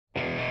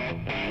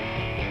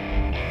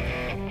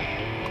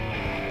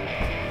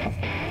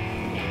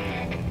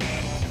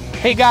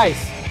Hey guys,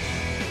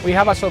 we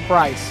have a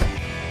surprise.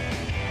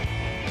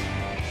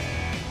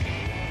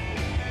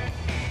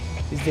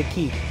 It's the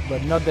key,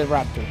 but not the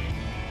Raptor.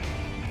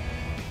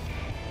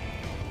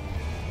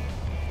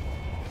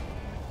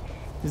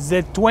 It's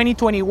the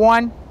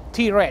 2021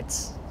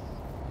 TRX.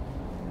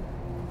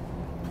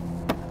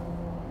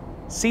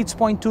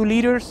 6.2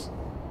 liters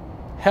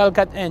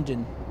Hellcat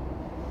engine,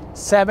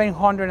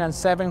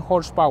 707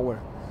 horsepower,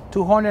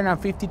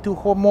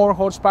 252 more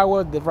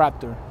horsepower than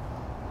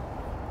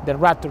the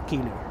Raptor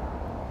Killer.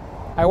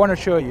 I want to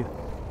show you.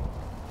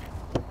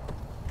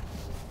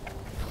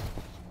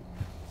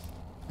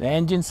 The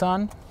engine's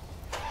on.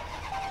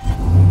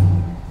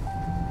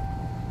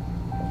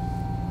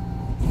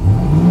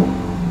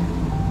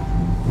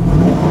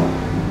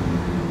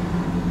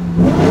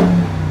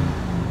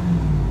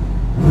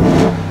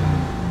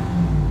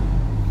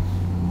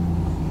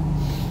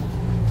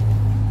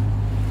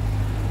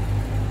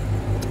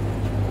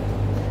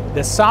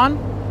 The sun,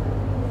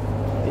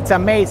 it's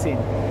amazing.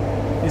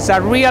 It's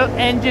a real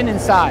engine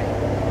inside.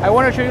 I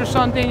want to show you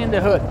something in the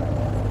hood.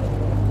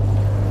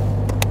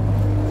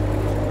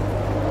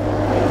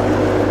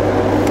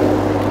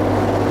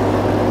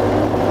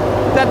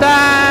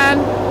 Ta-da!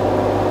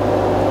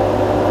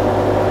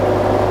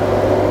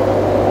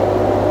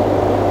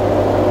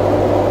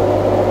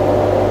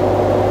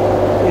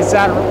 It's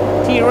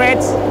a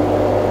T-Rex,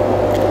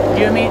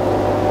 you mean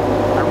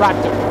a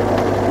Raptor.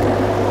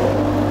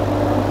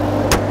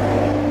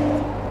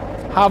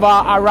 Have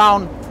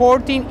around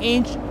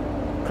 14-inch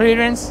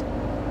clearance,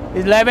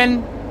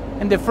 11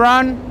 in the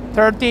front,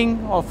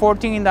 13 or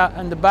 14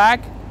 in the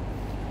back.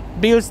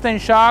 Built-in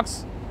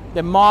shocks,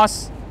 the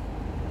Moss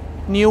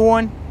new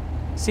one.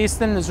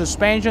 System, the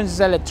suspension is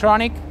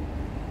electronic.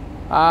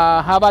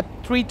 Have a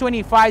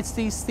 325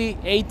 60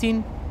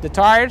 18. The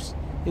tires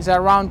is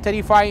around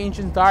 35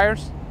 inches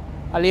tires,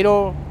 a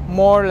little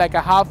more, like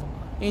a half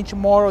inch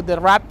more of the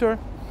Raptor.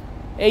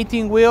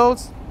 18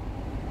 wheels.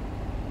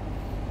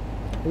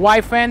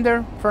 Wide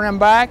fender, front and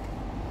back.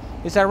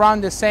 It's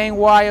around the same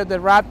wide of the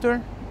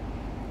Raptor.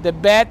 The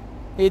bed,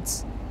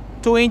 it's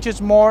 2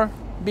 inches more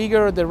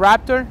bigger of the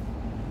Raptor.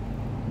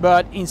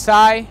 But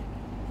inside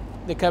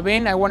the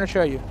cabin, I want to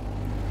show you.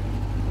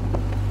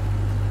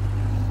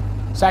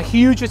 It's a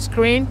huge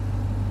screen.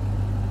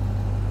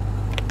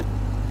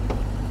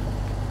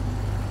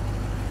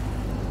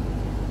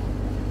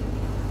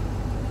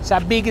 It's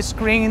a big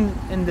screen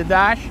in the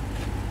dash.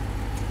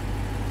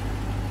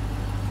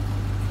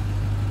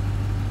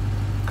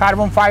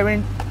 Carbon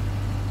fiber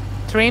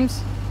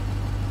trims,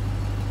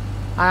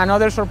 and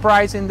another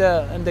surprise in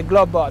the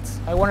glove box.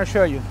 I want to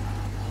show you.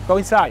 Go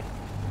inside.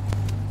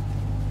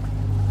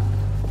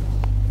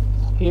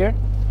 Here,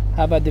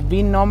 have the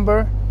VIN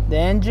number, the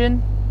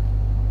engine.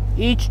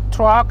 Each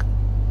truck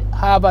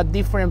have a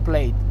different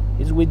plate.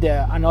 It's with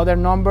another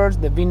numbers.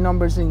 The VIN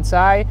numbers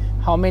inside.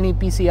 How many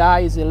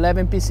PCI is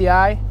 11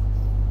 PCI.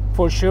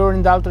 For sure,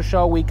 in Dalto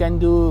Shop we can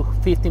do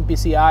 15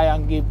 PCI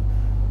and give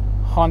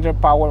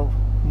 100 power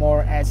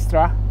more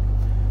extra.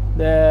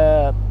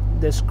 The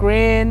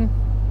screen,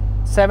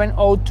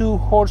 702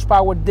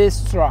 horsepower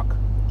this truck.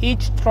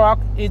 Each truck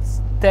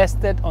is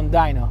tested on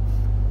dyno.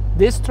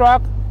 This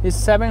truck is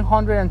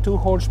 702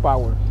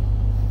 horsepower.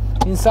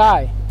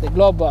 Inside the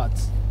glove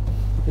box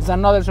is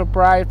another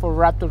surprise for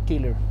Raptor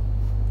Killer.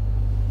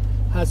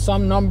 Has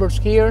some numbers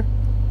here,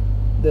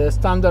 the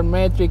standard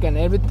metric and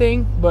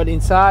everything, but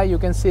inside you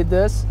can see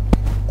this.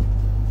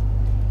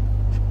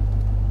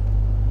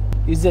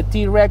 It's the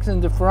T-Rex in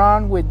the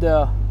front with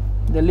the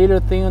little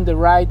thing on the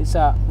right. It's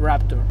a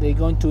Raptor. They're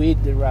going to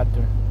eat the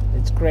Raptor.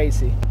 It's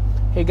crazy.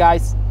 Hey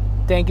guys,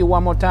 thank you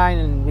one more time,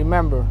 and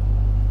remember,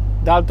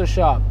 Dalto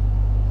Shop,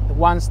 the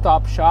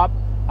one-stop shop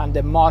and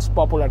the most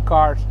popular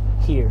cars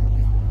here.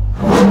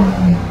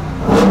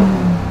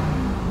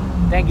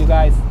 Thank you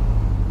guys.